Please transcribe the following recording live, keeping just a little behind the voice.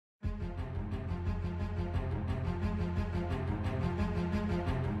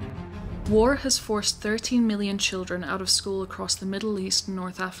War has forced 13 million children out of school across the Middle East and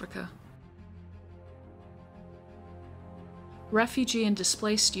North Africa. Refugee and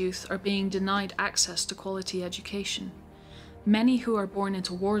displaced youth are being denied access to quality education. Many who are born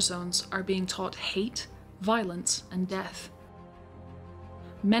into war zones are being taught hate, violence, and death.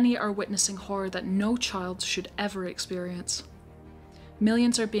 Many are witnessing horror that no child should ever experience.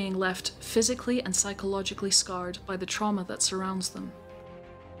 Millions are being left physically and psychologically scarred by the trauma that surrounds them.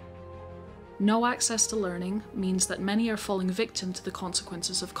 No access to learning means that many are falling victim to the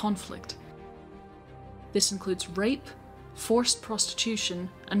consequences of conflict. This includes rape, forced prostitution,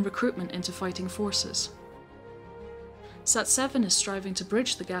 and recruitment into fighting forces. SAT-7 is striving to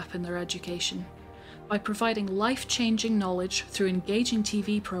bridge the gap in their education. By providing life-changing knowledge through engaging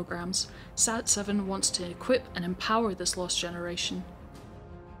TV programs, SAT-7 wants to equip and empower this lost generation.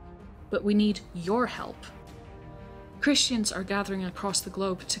 But we need your help. Christians are gathering across the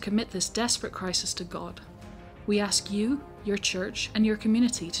globe to commit this desperate crisis to God. We ask you, your church, and your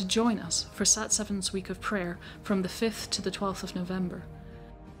community to join us for SAT-7's week of prayer from the 5th to the 12th of November.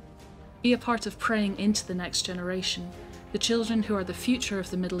 Be a part of praying into the next generation, the children who are the future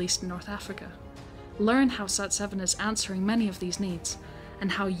of the Middle East and North Africa. Learn how SAT-7 is answering many of these needs,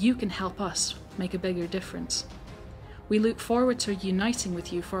 and how you can help us make a bigger difference. We look forward to uniting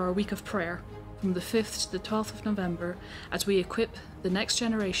with you for our week of prayer from the 5th to the 12th of November as we equip the next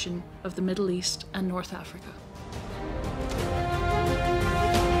generation of the Middle East and North Africa.